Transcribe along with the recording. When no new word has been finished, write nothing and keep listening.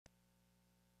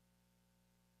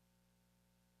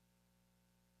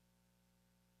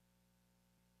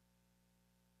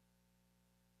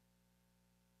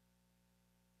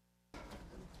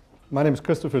My name is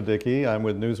Christopher Dickey. I'm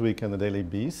with Newsweek and the Daily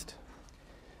Beast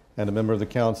and a member of the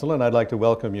Council, and I'd like to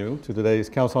welcome you to today's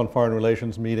Council on Foreign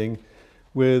Relations meeting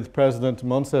with President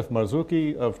Moncef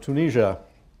Marzuki of Tunisia.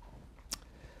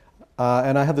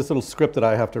 And I have this little script that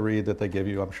I have to read that they give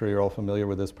you. I'm sure you're all familiar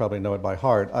with this, probably know it by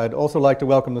heart. I'd also like to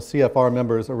welcome the CFR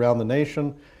members around the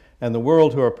nation and the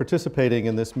world who are participating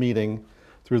in this meeting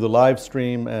through the live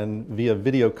stream and via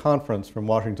video conference from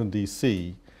Washington,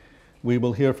 D.C. We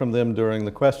will hear from them during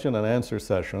the question and answer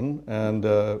session,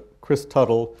 and Chris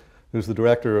Tuttle, who's the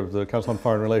director of the Council on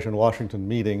Foreign Relations Washington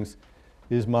meetings,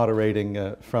 is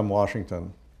moderating from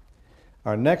Washington.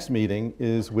 Our next meeting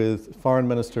is with Foreign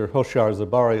Minister Hoshyar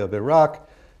Zebari of Iraq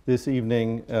this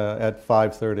evening at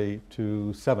 5:30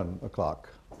 to 7 o'clock.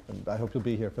 And I hope you'll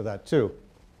be here for that too.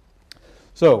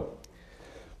 So,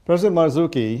 President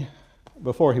Marzuki,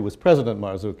 before he was President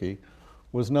Marzuki,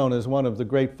 was known as one of the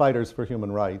great fighters for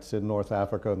human rights in North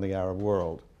Africa and the Arab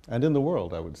world, and in the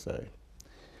world, I would say.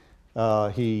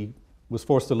 He was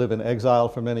forced to live in exile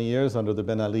for many years under the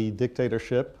Ben Ali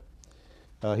dictatorship.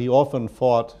 He often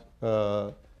fought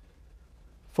for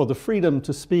the freedom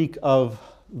to speak of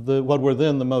what were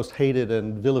then the most hated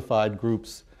and vilified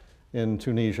groups in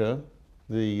Tunisia,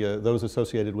 those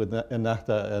associated with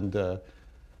Ennahda and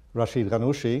Rashid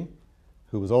Ghannouchi,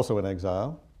 who was also in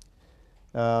exile.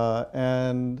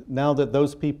 And now that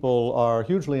those people are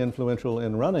hugely influential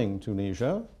in running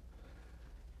Tunisia,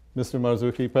 Mr.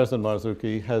 Marzuki, President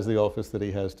Marzuki, has the office that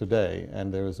he has today.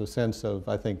 And there is a sense of,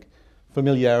 I think,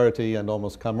 familiarity and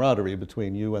almost camaraderie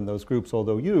between you and those groups,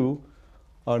 although you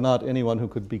are not anyone who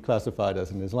could be classified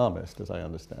as an Islamist, as I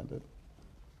understand it.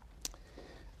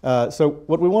 So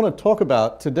what we want to talk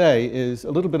about today is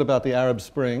a little bit about the Arab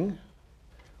Spring,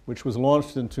 which was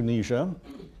launched in Tunisia,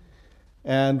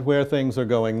 and where things are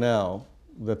going now,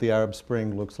 that the Arab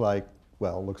Spring looks like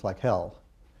hell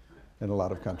in a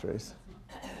lot of countries.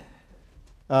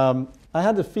 I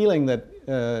had the feeling that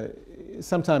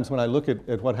sometimes when I look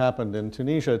at what happened in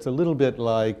Tunisia, it's a little bit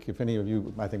like, if any of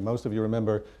you, I think most of you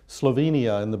remember,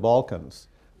 Slovenia in the Balkans.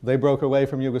 They broke away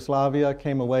from Yugoslavia,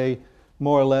 came away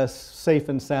more or less safe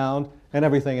and sound, and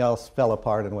everything else fell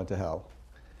apart and went to hell.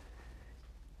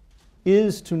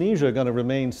 Is Tunisia going to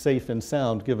remain safe and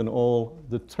sound given all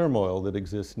the turmoil that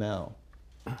exists now?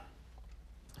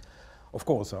 Of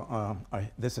course,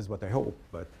 this is what I hope,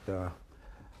 but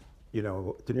you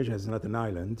know, Tunisia is not an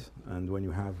island, and when you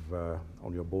have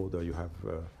on your border, you have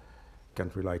a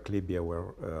country like Libya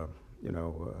where you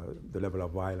know, the level of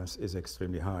violence is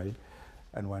extremely high,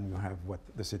 and when you have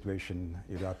the situation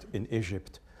you got in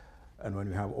Egypt, and when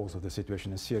you have also the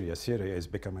situation in Syria. Syria is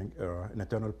becoming an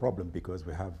eternal problem because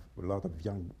we have a lot of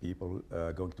young people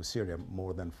going to Syria.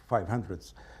 More than 500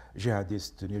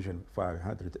 jihadists, Tunisian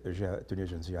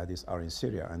jihadists are in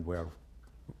Syria, and we're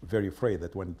very afraid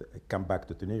that when they come back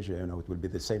to Tunisia, you know, it will be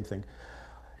the same thing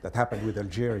that happened with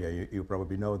Algeria. You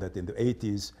probably know that in the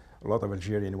 80s, a lot of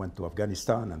Algerians went to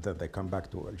Afghanistan, and then they come back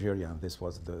to Algeria, and this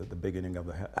was the beginning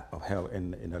of hell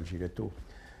in Algeria too.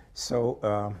 So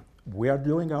we are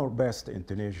doing our best in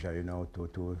Tunisia, you know,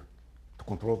 to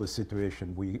control the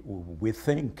situation. We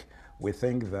think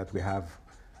that we have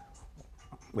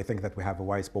a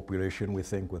wise population. We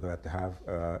think that we have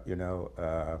you know.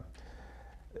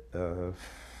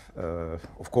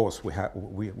 Of course,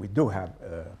 we do have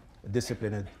a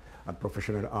disciplined and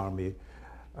professional army.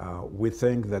 We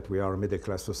think that we are a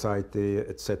middle-class society,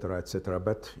 etc., etc.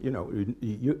 But you know,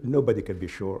 nobody can be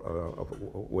sure of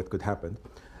what could happen.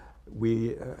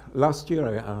 Last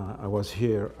year I was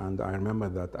here, and I remember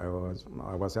that I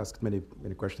was asked many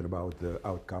questions about the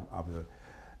outcome of the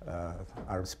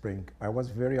Arab Spring. I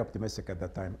was very optimistic at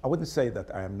that time. I wouldn't say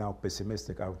that I am now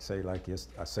pessimistic. I would say, like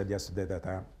I said yesterday, that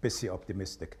I am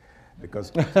pissy-optimistic,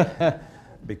 because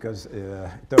because it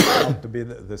turned out to be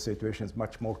the situation is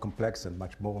much more complex and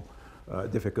much more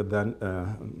difficult than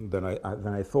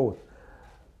I thought.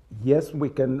 Yes, we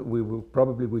can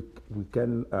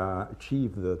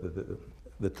achieve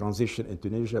the transition in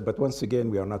Tunisia, but once again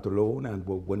we are not alone. And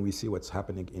when we see what's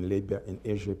happening in Libya, in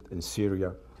Egypt, in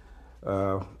Syria,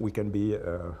 we can be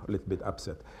a little bit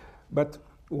upset. But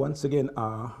once again,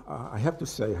 I have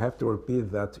to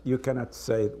repeat that you cannot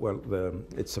say, well,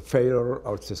 it's a failure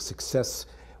or it's a success.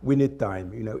 We need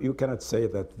time. You know, you cannot say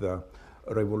that the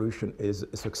revolution is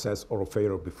a success or a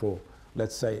failure before,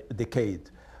 let's say, a decade.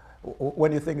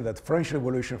 When you think that French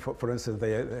Revolution, for instance,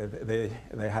 they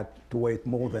had to wait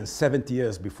more than 70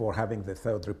 years before having the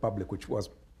Third Republic, which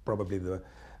was probably the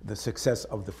success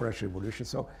of the French Revolution.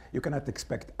 So you cannot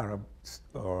expect Arabs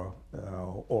or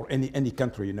any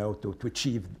country, you know, to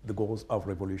achieve the goals of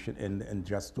revolution in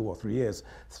just 2 or 3 years.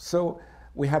 So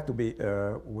we have to be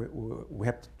we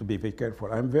have to be very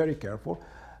careful. I'm very careful,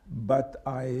 but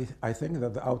I think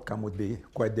that the outcome would be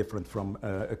quite different from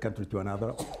a country to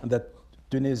another. And that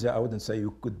Tunisia, I wouldn't say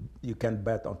you can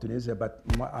bet on Tunisia, but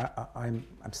I'm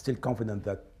still confident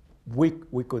that we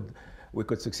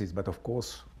could succeed. But of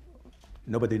course,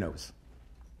 nobody knows.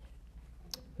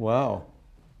 Wow.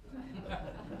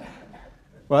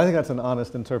 Well, I think that's an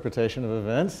honest interpretation of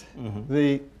events.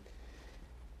 Mm-hmm.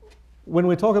 When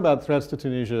we talk about threats to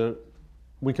Tunisia,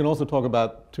 we can also talk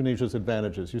about Tunisia's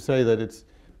advantages. You say that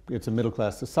it's a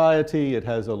middle-class society. It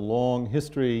has a long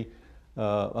history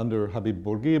under Habib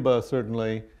Bourguiba,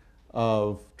 certainly,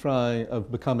 of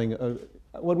becoming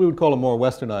what we would call a more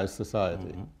westernized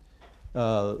society.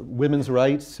 Mm-hmm. Women's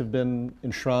rights have been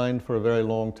enshrined for a very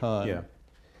long time. Yeah.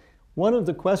 One of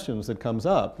the questions that comes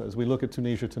up as we look at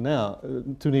Tunisia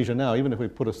now, even if we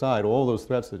put aside all those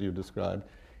threats that you described,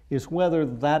 is whether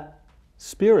that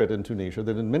spirit in Tunisia,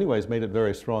 that in many ways made it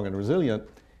very strong and resilient,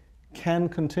 can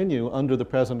continue under the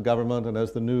present government and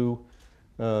as the new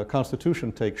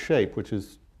constitution takes shape, which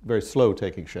is very slow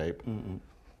taking shape. Mm-hmm.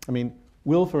 I mean,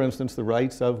 will, for instance, the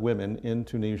rights of women in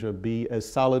Tunisia be as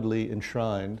solidly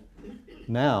enshrined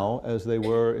now as they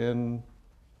were in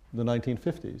the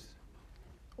 1950s?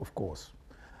 Of course.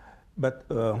 But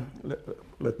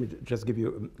let me just give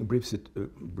you a brief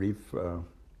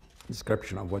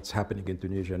description of what's happening in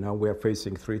Tunisia. Now we are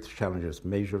facing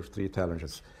major three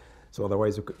challenges. So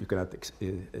otherwise you cannot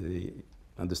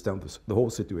understand the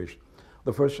whole situation.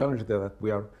 The first challenge that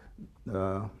we are,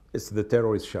 is the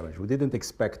terrorist challenge. We didn't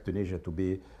expect Tunisia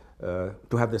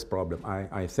to have this problem.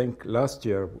 I think last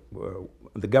year,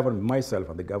 the government, myself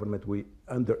and the government, we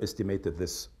underestimated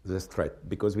this threat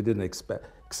because we didn't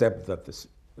accept that this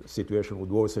situation would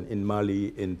worsen in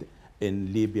Mali,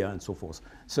 in Libya, and so forth.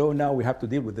 So now we have to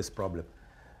deal with this problem,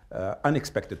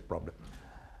 unexpected problem.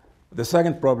 The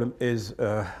second problem is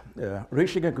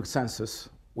reaching a consensus,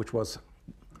 which was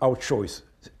our choice,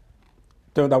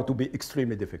 turned out to be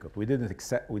extremely difficult. We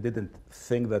didn't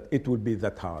think that it would be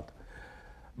that hard.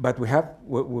 But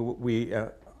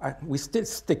we still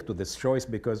stick to this choice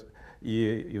because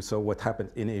you saw what happened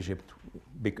in Egypt.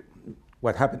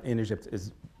 What happened in Egypt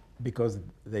is because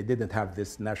they didn't have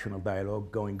this national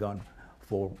dialogue going on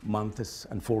for months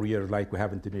and 4 years like we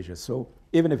have in Tunisia. So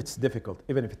even if it's difficult,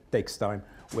 even if it takes time,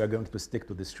 we are going to stick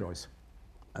to this choice.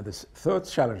 And this third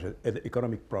challenge is the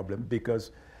economic problem,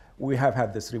 because we have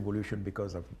had this revolution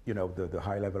because of the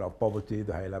high level of poverty,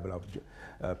 the high level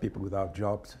of people without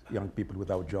jobs, young people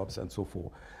without jobs, and so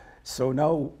forth. So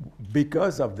now,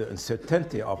 because of the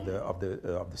uncertainty of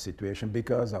the situation,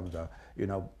 because of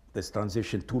this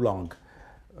transition too long,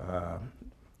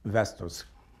 investors,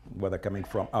 whether coming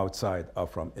from outside or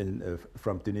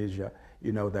from Tunisia,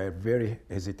 they're very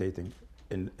hesitating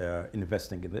in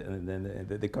investing in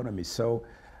the economy. So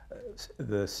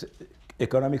the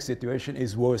economic situation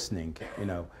is worsening,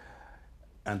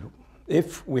 and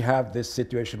if we have this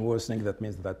situation worsening, that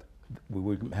means that we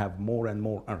will have more and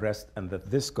more unrest, and that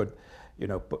this could,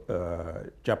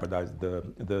 jeopardize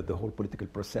the whole political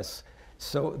process.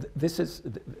 So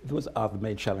those are the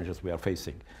main challenges we are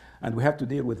facing, and we have to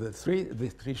deal with the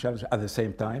three challenges at the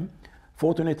same time.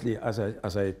 Fortunately, as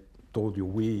I told you,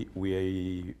 we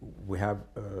have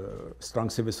strong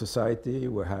civil society,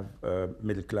 we have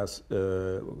middle class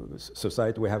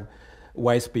society, we have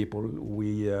wise people,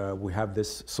 we have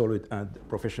this solid and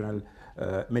professional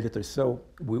military. So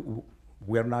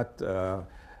we are not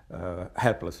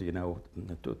helpless,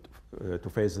 to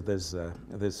face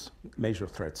these major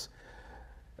threats.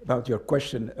 About your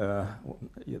question,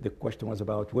 the question was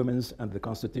about women's and the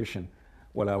constitution.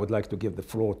 Well, I would like to give the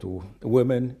floor to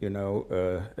women,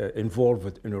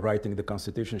 involved in writing the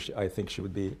constitution. I think she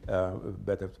would be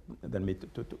better than me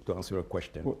to answer your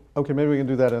question. Well, okay, maybe we can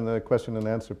do that in the question and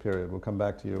answer period. We'll come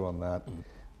back to you on that.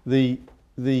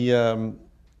 Mm-hmm.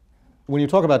 When you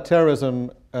talk about terrorism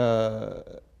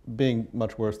being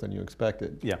much worse than you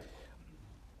expected, yeah,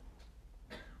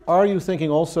 are you thinking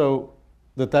also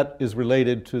that is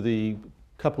related to the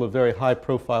couple of very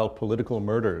high-profile political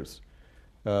murders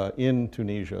in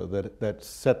Tunisia that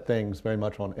set things very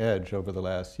much on edge over the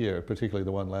last year, particularly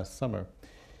the one last summer?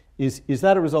 Is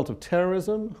that a result of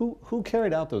terrorism? Who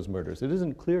carried out those murders? It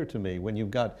isn't clear to me when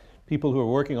you've got people who are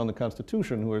working on the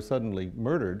Constitution who are suddenly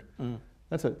murdered. Mm.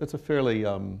 That's a fairly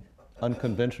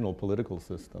unconventional political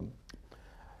system.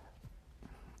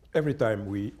 Every time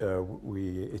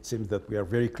it seems that we are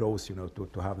very close,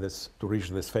 to reach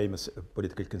this famous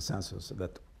political consensus.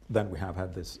 That then we have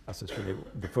had this assassination.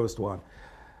 The first one,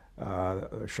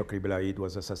 Shokri Belaid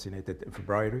was assassinated in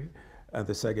February, and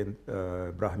the second,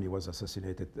 Brahmi, was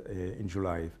assassinated in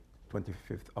July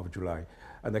 25th of July.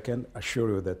 And I can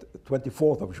assure you that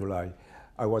 24th of July,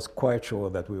 I was quite sure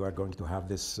that we were going to have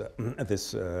this,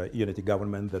 unity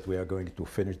government, that we are going to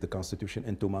finish the constitution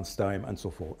in 2 months' time, and so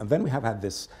forth. And then we have had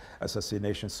this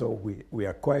assassination, so we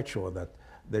are quite sure that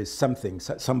there is something,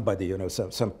 somebody,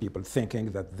 some people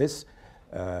thinking that this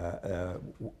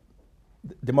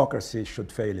democracy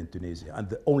should fail in Tunisia. And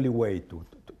the only way to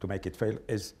make it fail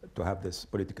is to have this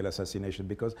political assassination,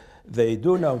 because they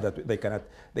do know that they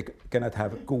cannot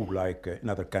have a coup like in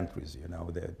other countries,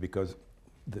 because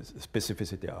the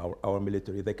specificity of our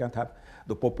military, they can't have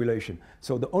the population.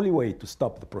 So the only way to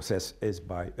stop the process is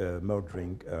by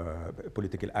murdering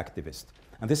political activists.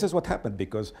 And this is what happened,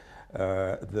 because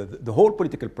the whole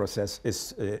political process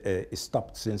is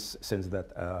stopped since that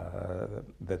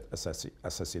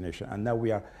assassination. And now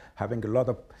we are having a lot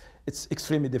of, it's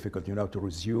extremely difficult, to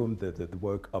resume the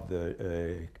work of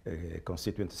the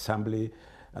Constituent Assembly,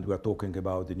 and we are talking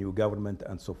about the new government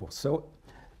and so forth. So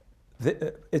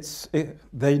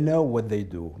they know what they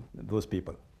do, those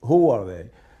people. Who are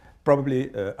they? Probably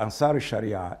Ansar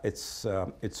al-Sharia, it's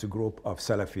a group of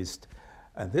Salafists.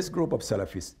 And this group of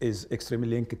Salafists is extremely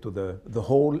linked to the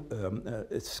whole,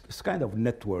 it's kind of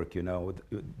network,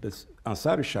 This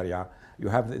Ansar al-Sharia, you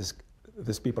have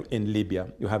these people in Libya,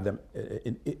 you have them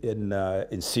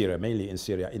in Syria, mainly in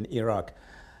Syria, in Iraq.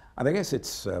 And I guess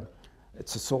it's a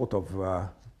sort of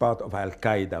part of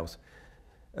Al-Qaeda.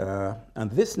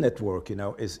 And this network,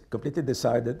 is completely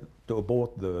decided to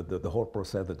abort the whole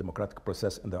process, the democratic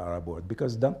process in the Arab world.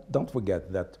 Because don't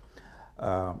forget that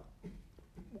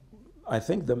I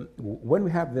think when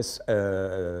we have this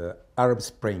Arab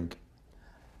Spring,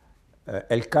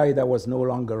 Al-Qaeda was no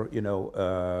longer,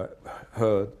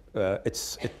 heard.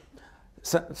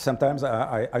 Sometimes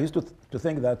I used to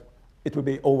think that it would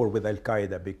be over with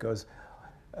Al-Qaeda, because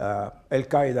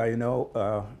Al-Qaeda,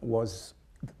 was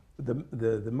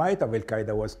the might of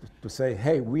Al-Qaeda was to say,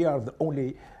 hey, we are the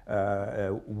only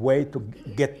way to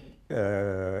get,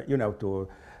 to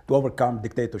overcome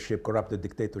dictatorship, corrupted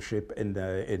dictatorship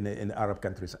in Arab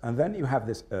countries. And then you have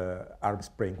this Arab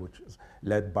Spring, which is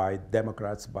led by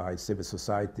Democrats, by civil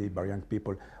society, by young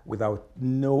people without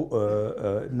no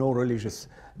religious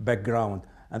background.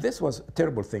 And this was a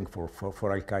terrible thing for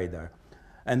Al-Qaeda.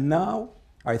 And now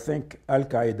I think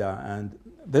Al-Qaeda and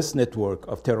this network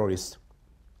of terrorists,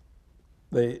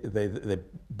 they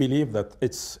believe that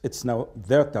it's now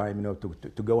their time,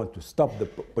 to go and to stop the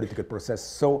political process.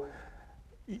 So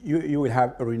you will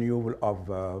have a renewal of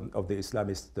the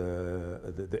Islamist,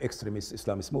 the extremist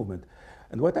Islamist movement.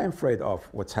 And what I'm afraid of,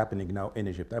 what's happening now in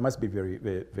Egypt, I must be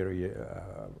very,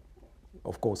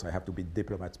 of course I have to be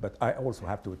diplomat, but I also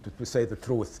have to say the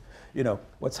truth.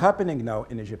 What's happening now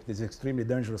in Egypt is extremely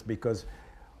dangerous, because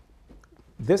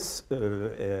this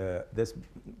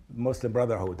Muslim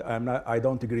Brotherhood, I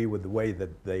don't agree with the way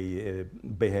that they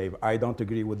behave. I don't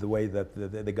agree with the way that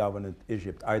they govern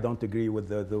Egypt. I don't agree with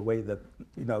the way that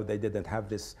they didn't have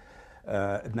this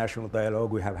national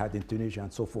dialogue we have had in Tunisia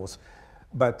and so forth.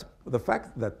 But the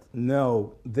fact that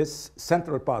now this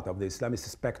central part of the Islamist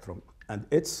spectrum, and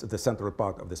it's the central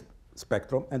part of this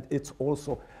spectrum, and it's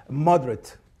also a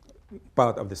moderate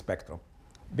part of the spectrum,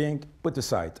 being put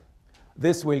aside,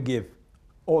 this will give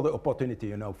all the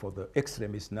opportunity, for the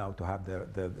extremists now to have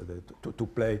to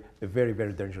play a very,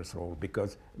 very dangerous role,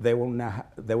 because they will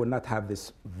not have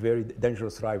this very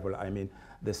dangerous rival. I mean,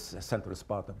 this centrist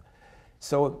part of.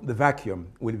 So the vacuum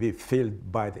will be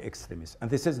filled by the extremists, and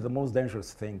this is the most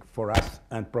dangerous thing for us,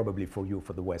 and probably for you,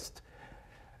 for the West.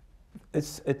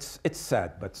 It's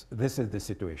sad, but this is the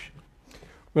situation.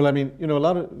 Well, I mean,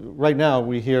 right now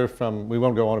we hear from, we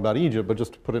won't go on about Egypt, but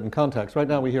just to put it in context, right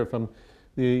now we hear from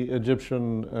the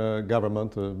Egyptian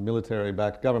government, the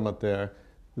military-backed government there,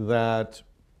 that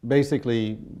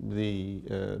basically the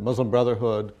Muslim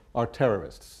Brotherhood are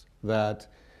terrorists, that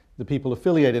the people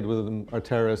affiliated with them are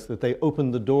terrorists, that they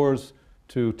opened the doors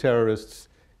to terrorists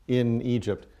in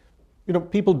Egypt.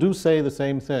 People do say the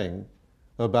same thing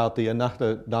about the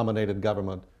Ennahda-dominated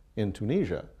government in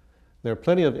Tunisia. There are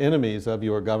plenty of enemies of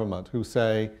your government who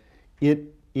say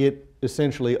it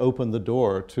essentially opened the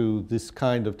door to this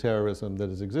kind of terrorism that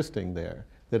is existing there,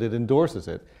 that it endorses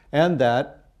it, and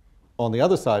that, on the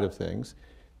other side of things,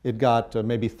 it got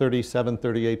maybe 37,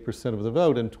 38% of the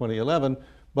vote in 2011,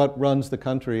 but runs the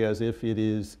country as if it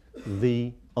is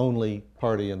the only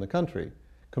party in the country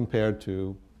compared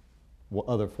to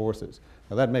other forces.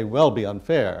 Now that may well be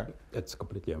unfair. It's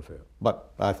completely unfair.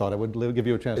 But I thought I would give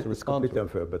you a chance to respond to it. It's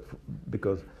completely unfair, but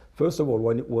because first of all,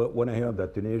 when I hear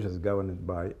that Tunisia is governed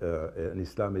by an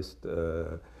Islamist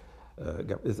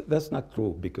government, that's not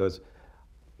true, because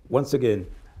once again,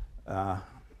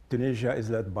 Tunisia is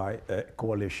led by a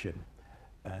coalition.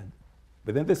 And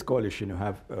within this coalition, you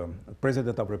have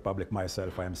President of the Republic,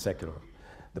 myself, I am secular.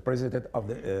 The President of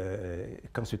the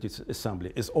Constituent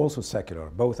Assembly is also secular.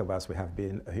 Both of us, we have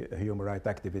been human rights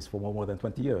activists for more than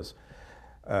 20 years.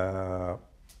 The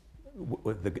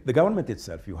government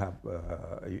itself, you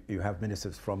have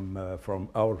ministers from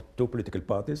our two political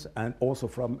parties and also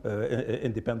from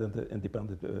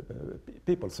independent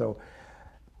people.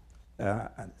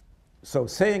 So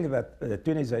saying that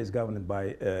Tunisia is governed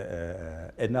by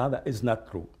another is not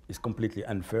true. It's completely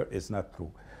unfair. It's not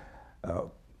true.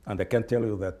 And I can tell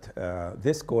you that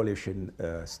this coalition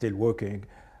is still working.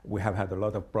 We have had a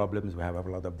lot of problems. We have a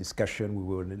lot of discussion.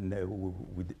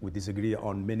 We disagree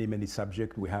on many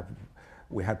subjects. We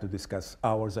had to discuss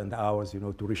hours and hours,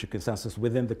 to reach a consensus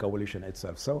within the coalition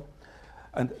itself. So,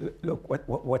 and look,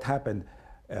 what happened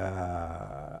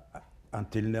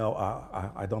until now,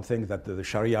 I don't think that the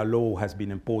Sharia law has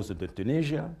been imposed in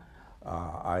Tunisia.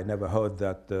 I never heard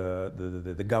that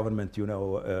the government,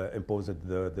 imposed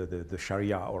the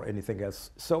Sharia or anything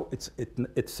else. So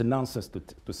it's a nonsense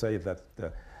to say that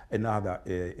another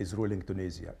is ruling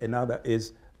Tunisia. Another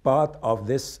is part of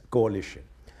this coalition.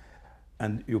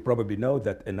 And you probably know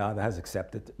that another has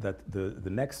accepted that the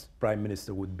next prime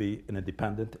minister would be an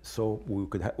independent, so we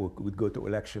would go to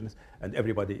elections, and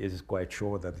everybody is quite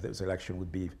sure that this election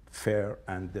would be fair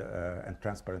and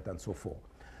transparent and so forth.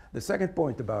 The second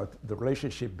point about the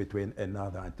relationship between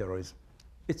another and terrorism,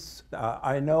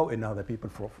 I know another people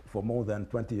for more than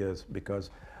 20 years, because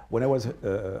when I was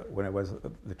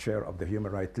the chair of the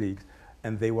Human Rights League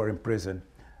and they were in prison,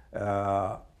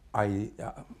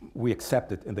 we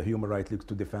accepted in the Human Rights League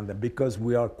to defend them because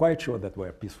we are quite sure that we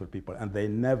are peaceful people and they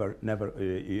never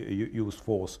use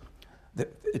force.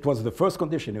 It was the first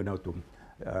condition,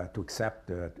 to accept,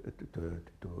 to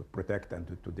protect and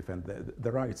to defend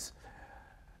the rights.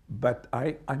 But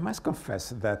I must confess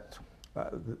that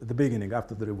the beginning,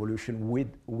 after the revolution,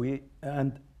 we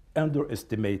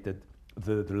underestimated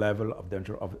the level of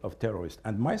danger of terrorists.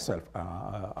 And myself,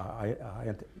 I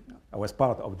was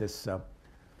part of this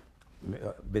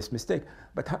mistake.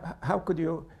 But how could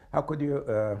you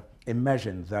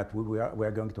imagine that we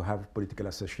are going to have political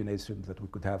assassination, that we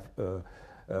could have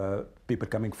people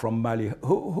coming from Mali?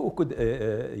 Who could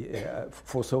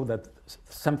foresaw that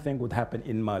something would happen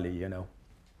in Mali,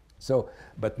 So,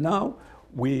 but now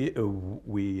we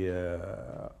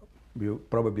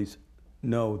probably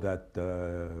know that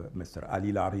Mr.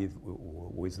 Ali Larid,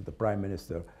 who is the Prime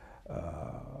Minister,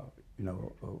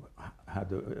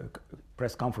 had a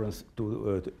press conference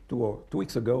 2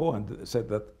 weeks ago and said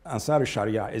that Ansar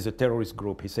Sharia is a terrorist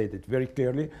group. He said it very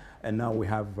clearly, and now we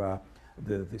have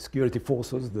the security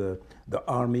forces, the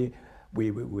army.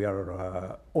 We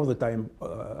are all the time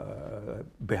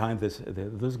behind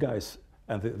those guys.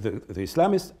 And the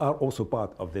Islamists are also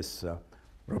part of this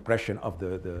repression of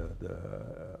the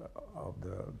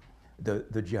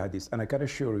jihadists. And I can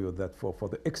assure you that for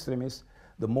the extremists,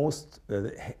 the most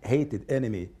hated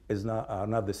enemy are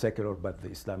not the secular, but the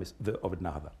Islamists of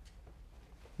Nahda.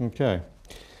 Okay.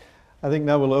 I think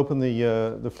now we'll open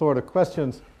the floor to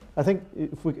questions. I think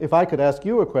if I could ask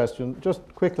you a question, just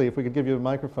quickly, if we could give you a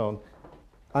microphone.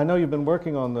 I know you've been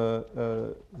working on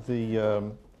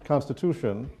the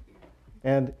Constitution.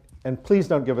 And please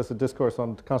don't give us a discourse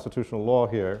on constitutional law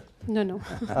here. No.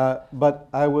 But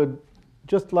I would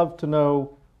just love to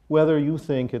know whether you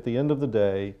think at the end of the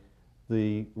day,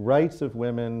 the rights of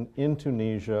women in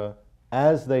Tunisia,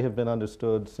 as they have been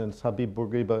understood since Habib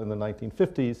Bourguiba in the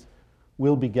 1950s,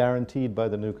 will be guaranteed by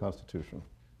the new constitution.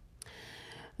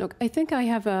 Look, I think I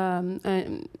have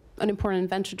an important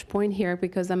vantage point here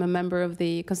because I'm a member of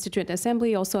the Constituent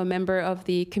Assembly, also a member of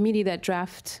the committee that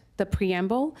drafts the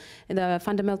preamble, the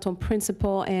fundamental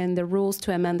principle, and the rules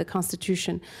to amend the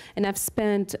Constitution. And I've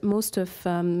spent most of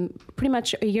pretty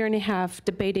much a year and a half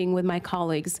debating with my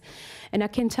colleagues. And I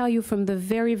can tell you from the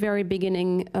very, very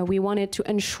beginning, we wanted to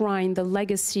enshrine the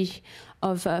legacy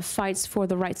of fights for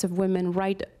the rights of women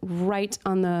right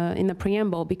in the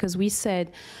preamble, because we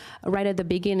said right at the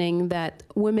beginning that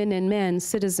women and men,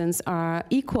 citizens, are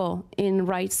equal in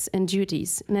rights and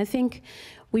duties. And I think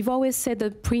we've always said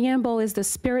the preamble is the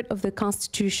spirit of the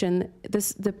Constitution.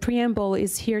 The preamble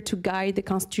is here to guide the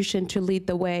Constitution, to lead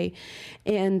the way.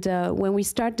 And when we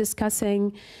start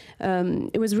discussing,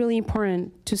 it was really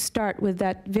important to start with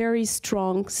that very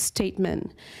strong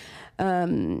statement.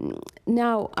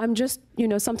 Now, I'm just,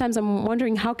 sometimes I'm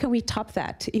wondering, how can we top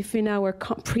that if in our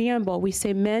preamble we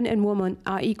say men and women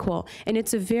are equal? And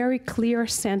it's a very clear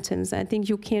sentence. I think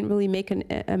you can't really make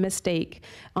a mistake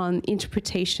on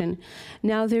interpretation.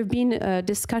 Now, there have been a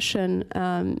discussion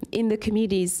in the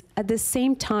committees at the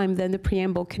same time than the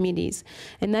preamble committees.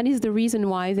 And that is the reason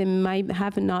why there might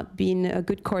have not been a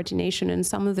good coordination. And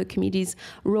some of the committees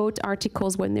wrote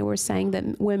articles when they were saying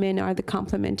that women are the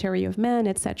complementary of men,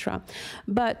 etc.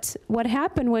 But what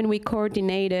happened when we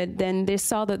coordinated, then they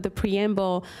saw that the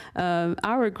preamble,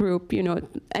 our group,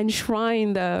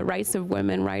 enshrined the rights of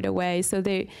women right away. So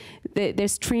they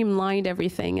streamlined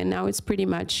everything, and now it's pretty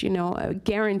much,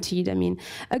 guaranteed. I mean,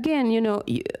 again,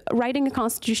 writing a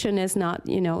constitution is not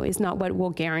what will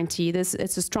guarantee this.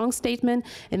 It's a strong statement,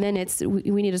 and then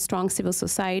we need a strong civil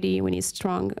society, we need a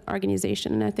strong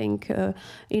organization, and I think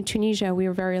in Tunisia we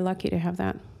are very lucky to have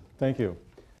that. Thank you.